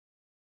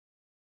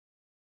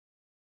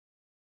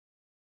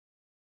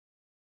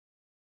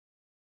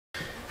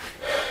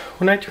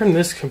when I turn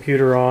this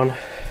computer on,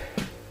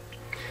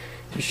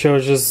 it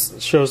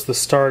shows the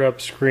startup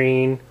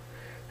screen,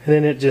 and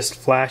then it just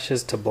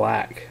flashes to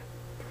black.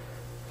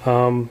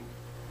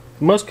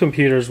 Most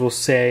computers will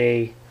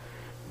say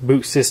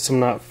boot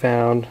system not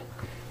found.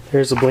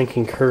 There's a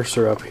blinking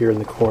cursor up here in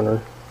the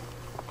corner.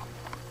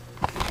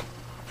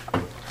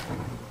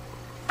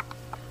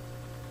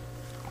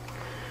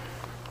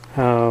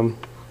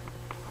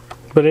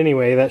 But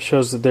anyway, that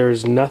shows that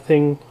there's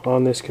nothing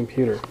on this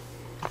computer.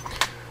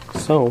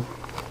 So,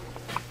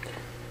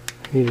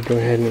 I need to go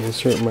ahead and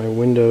insert my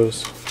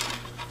Windows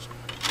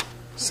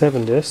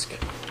 7 disk.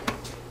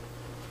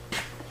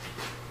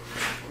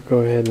 Go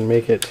ahead and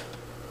make it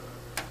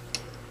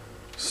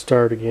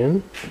start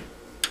again.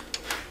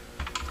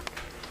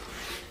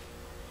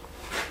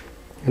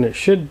 And it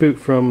should boot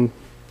from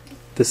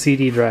the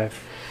CD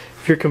drive.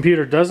 If your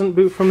computer doesn't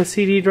boot from the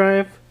CD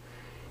drive,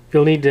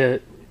 you'll need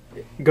to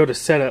go to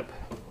setup.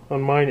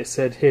 On mine it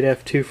said hit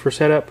F2 for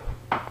setup.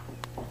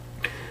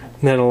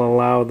 And that'll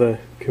allow the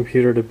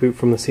computer to boot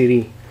from the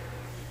CD.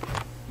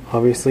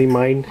 Obviously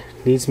mine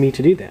needs me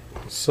to do that.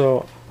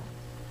 So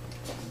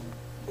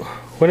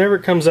whenever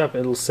it comes up,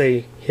 it'll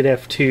say hit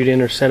F2 to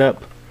enter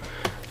setup.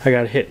 I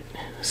gotta hit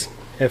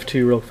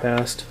F2 real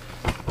fast.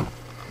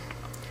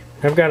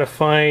 I've got to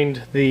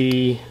find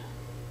the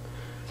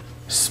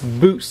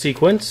boot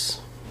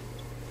sequence.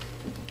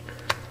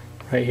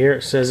 Right here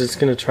it says it's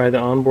going to try the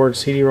onboard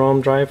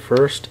CD-ROM drive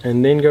first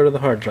and then go to the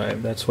hard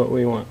drive. That's what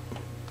we want.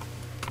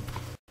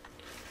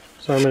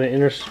 So I'm going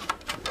to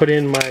put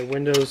in my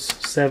Windows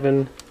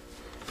 7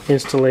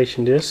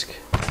 installation disk,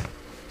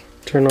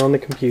 turn on the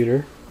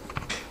computer.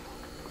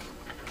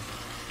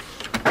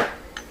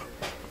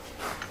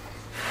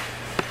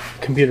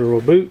 Computer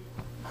will boot.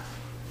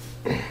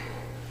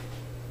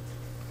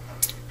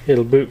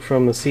 It'll boot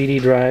from the CD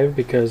drive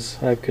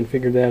because I've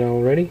configured that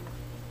already.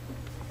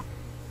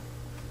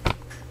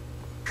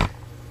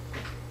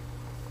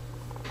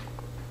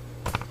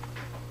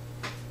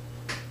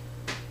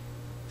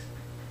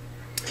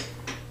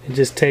 It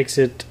just takes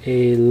it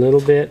a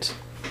little bit.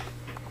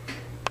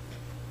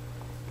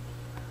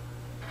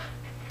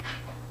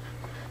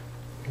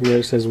 There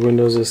it says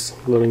Windows is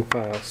loading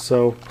files.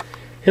 So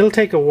it'll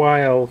take a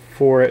while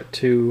for it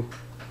to,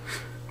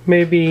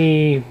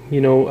 maybe, you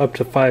know, up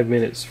to 5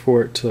 minutes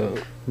for it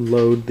to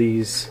load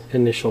these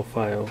initial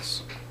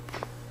files.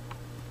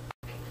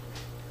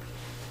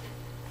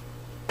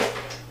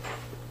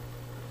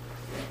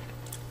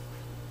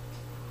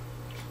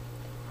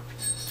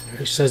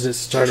 It says it's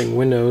starting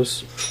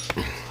Windows.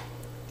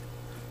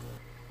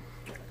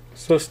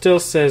 So it still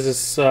says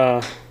it's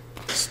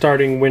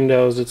starting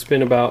Windows. It's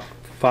been about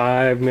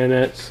 5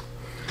 minutes.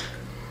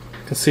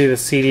 You can see the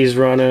CD's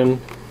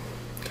running.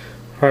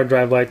 Hard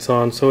drive lights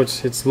on, so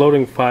it's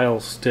loading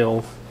files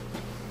still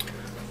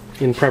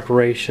in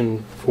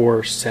preparation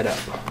for setup.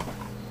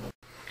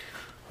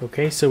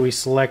 Okay, so we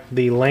select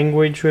the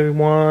language we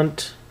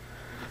want,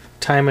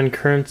 time and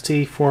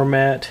currency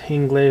format,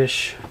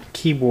 English,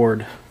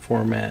 keyboard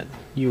format,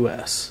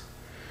 US.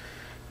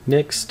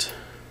 Next.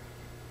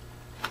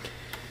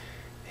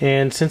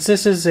 And since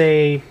this is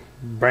a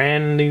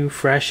brand new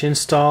fresh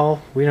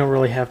install, we don't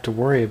really have to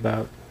worry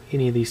about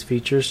any of these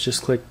features.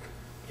 Just click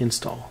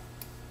install.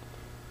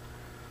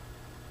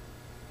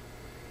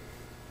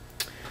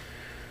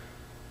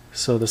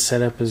 So the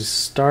setup is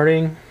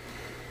starting.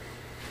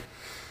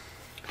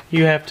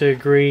 You have to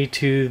agree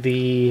to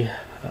the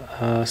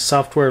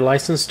software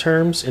license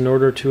terms in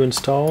order to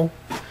install.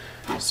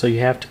 So you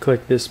have to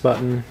click this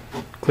button,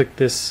 click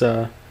this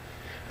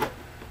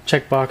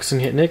checkbox and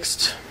hit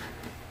next.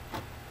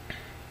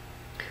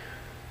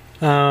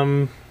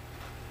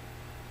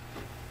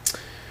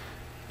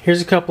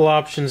 Here's a couple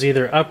options,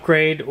 either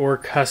upgrade or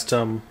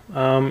custom.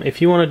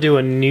 If you want to do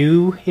a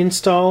new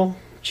install,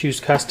 choose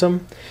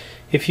custom.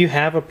 If you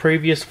have a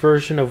previous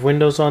version of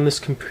Windows on this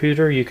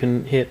computer, you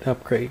can hit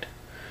upgrade.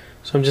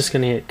 So I'm just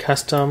going to hit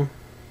custom.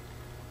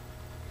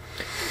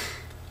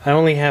 I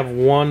only have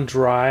one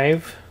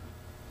drive,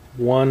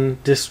 one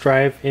disk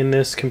drive in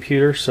this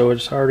computer, so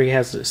it already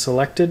has it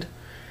selected.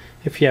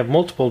 If you have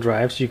multiple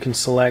drives, you can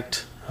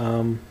select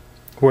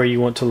where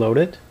you want to load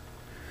it.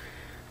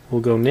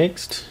 We'll go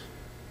next.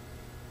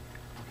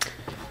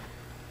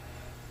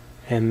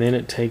 And then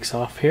it takes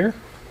off here.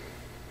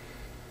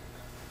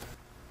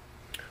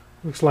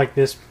 Looks like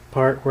this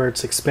part where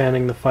it's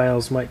expanding the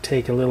files might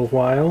take a little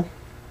while.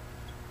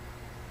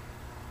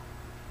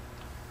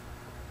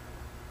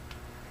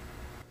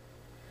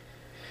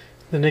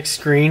 The next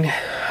screen,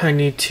 I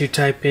need to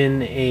type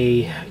in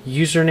a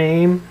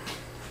username.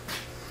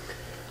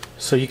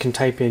 So you can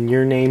type in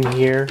your name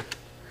here,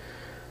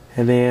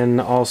 and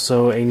then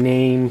also a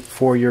name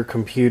for your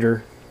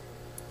computer.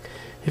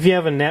 If you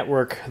have a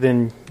network,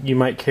 then you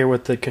might care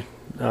what the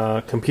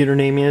computer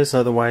name is,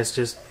 otherwise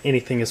just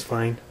anything is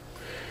fine.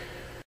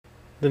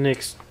 The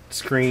next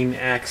screen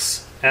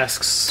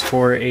asks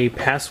for a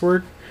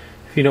password.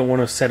 If you don't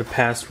want to set a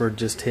password,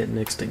 just hit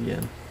next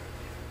again.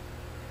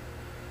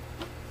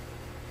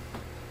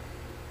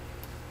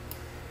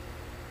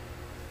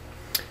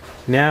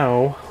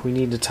 Now we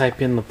need to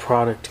type in the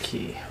product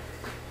key.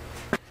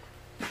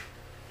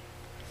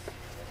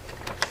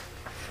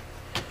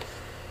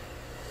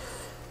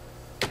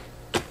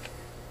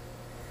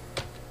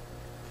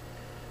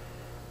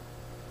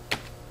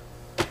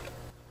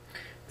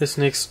 This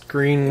next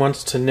screen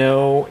wants to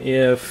know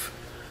if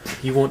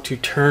you want to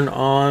turn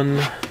on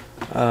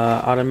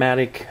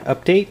automatic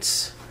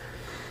updates.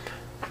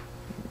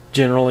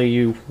 Generally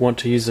you want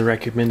to use the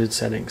recommended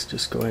settings.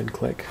 Just go ahead and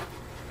click.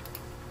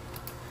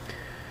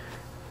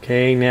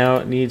 Okay, now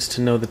it needs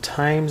to know the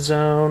time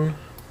zone.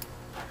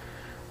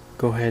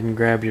 Go ahead and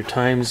grab your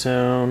time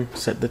zone,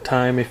 set the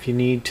time if you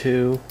need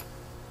to.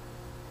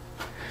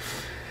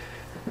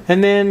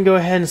 And then go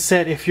ahead and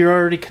set, if you're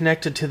already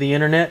connected to the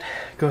internet,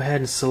 go ahead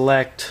and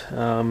select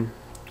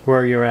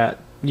where you're at.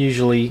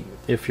 Usually,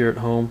 if you're at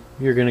home,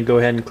 you're going to go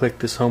ahead and click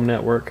this home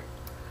network.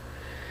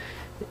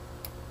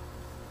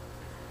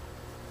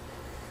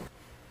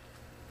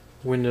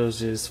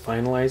 Windows is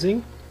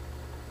finalizing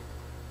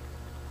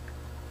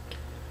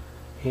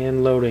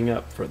and loading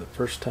up for the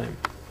first time.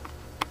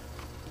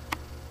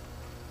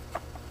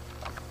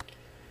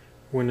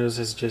 Windows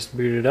has just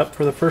booted up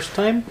for the first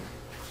time.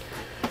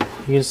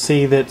 You can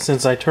see that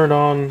since I turned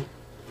on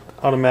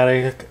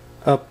automatic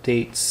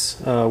updates,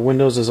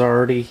 Windows is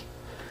already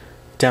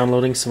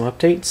downloading some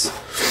updates.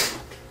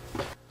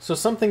 So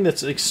something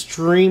that's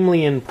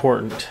extremely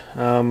important,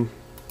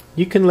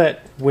 you can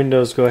let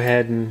Windows go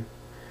ahead and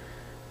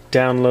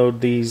download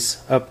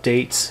these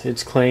updates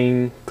it's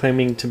claiming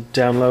to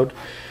download,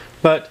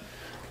 but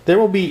there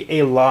will be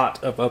a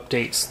lot of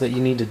updates that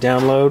you need to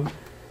download.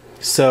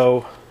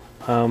 So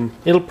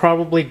it'll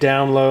probably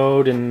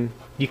download and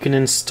you can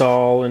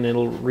install and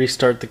it'll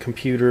restart the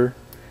computer.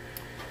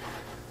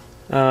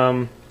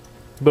 But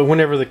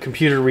whenever the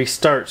computer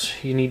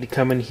restarts, you need to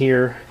come in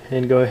here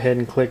and go ahead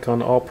and click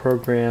on all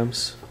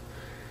programs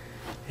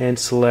and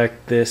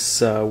select this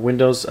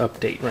Windows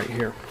Update right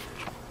here.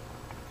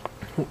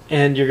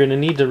 And you're going to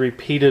need to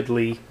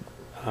repeatedly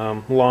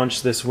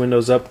launch this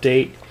Windows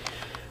Update,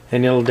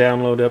 and it'll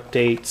download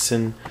updates,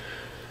 and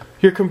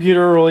your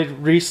computer will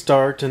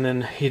restart, and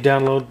then you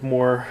download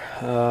more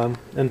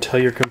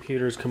until your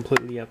computer is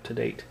completely up to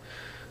date.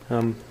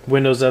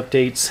 Windows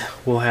updates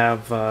will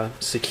have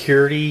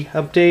security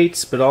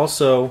updates, but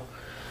also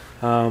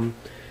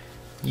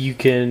you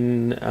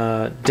can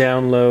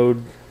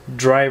download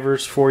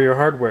drivers for your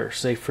hardware,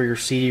 say for your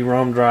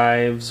CD-ROM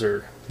drives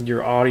or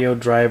your audio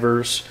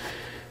drivers.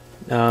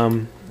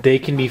 They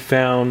can be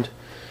found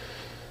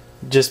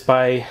just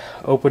by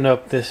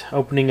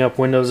opening up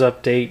Windows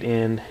Update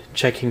and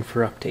checking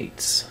for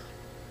updates.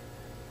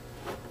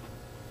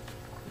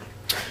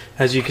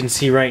 As you can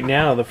see right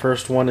now, the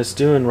first one it's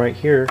doing right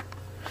here,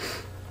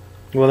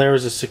 well, there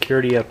was a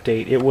security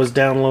update. It was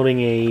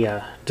downloading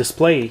a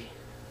display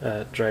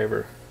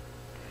driver.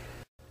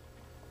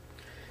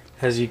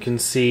 As you can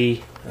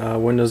see,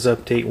 Windows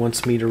Update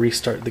wants me to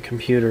restart the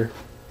computer,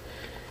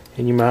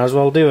 and you might as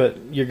well do it.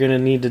 You're going to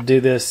need to do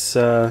this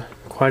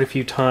quite a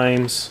few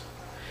times.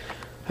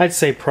 I'd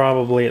say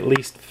probably at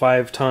least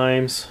 5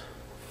 times,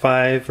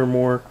 5 or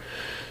more,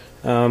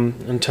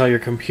 until your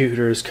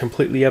computer is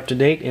completely up to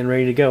date and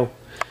ready to go.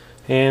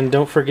 And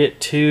don't forget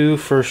to,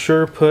 for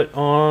sure, put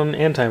on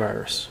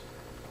antivirus.